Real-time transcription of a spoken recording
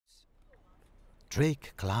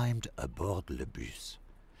Drake climbed aboard le bus.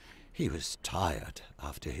 He was tired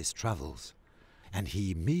after his travels, and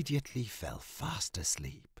he immediately fell fast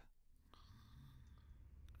asleep.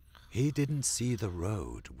 He didn't see the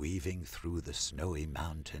road weaving through the snowy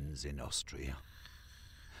mountains in Austria.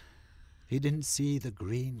 He didn't see the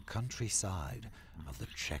green countryside of the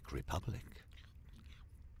Czech Republic.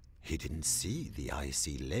 He didn't see the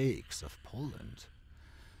icy lakes of Poland.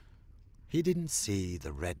 He didn't see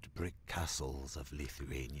the red brick castles of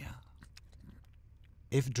Lithuania.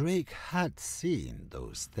 If Drake had seen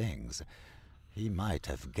those things, he might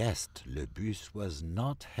have guessed le bus was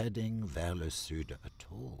not heading vers le sud at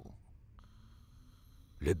all.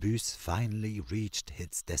 Le bus finally reached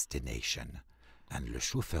its destination, and le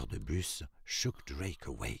chauffeur de bus shook Drake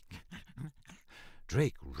awake.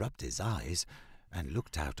 Drake rubbed his eyes and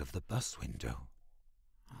looked out of the bus window.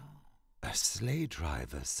 A sleigh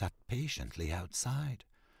driver sat patiently outside,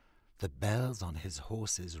 the bells on his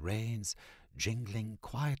horse's reins jingling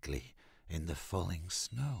quietly in the falling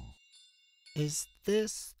snow. "Is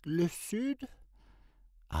this le sud?"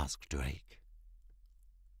 asked Drake.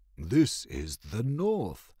 "This is the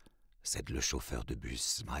north," said le chauffeur de bus,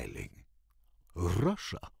 smiling.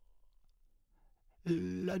 "Russia."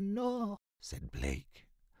 "Le nord," said Blake.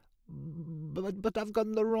 But I've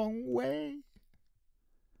gone the wrong way."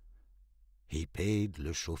 He paid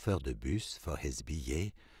le chauffeur de bus for his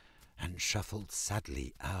billet and shuffled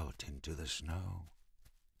sadly out into the snow.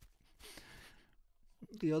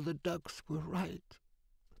 "The other ducks were right.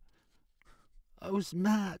 I was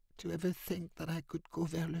mad to ever think that I could go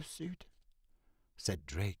vers le sud," said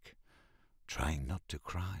Drake, trying not to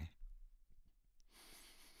cry.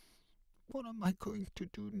 "What am I going to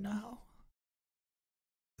do now?"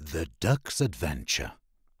 The Duck's Adventure,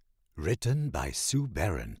 written by Sue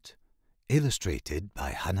Berendt, illustrated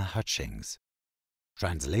by Hannah Hutchings,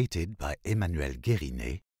 translated by Emmanuel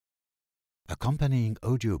Guérinet, accompanying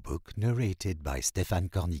audiobook narrated by Stephane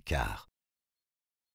Cornicard.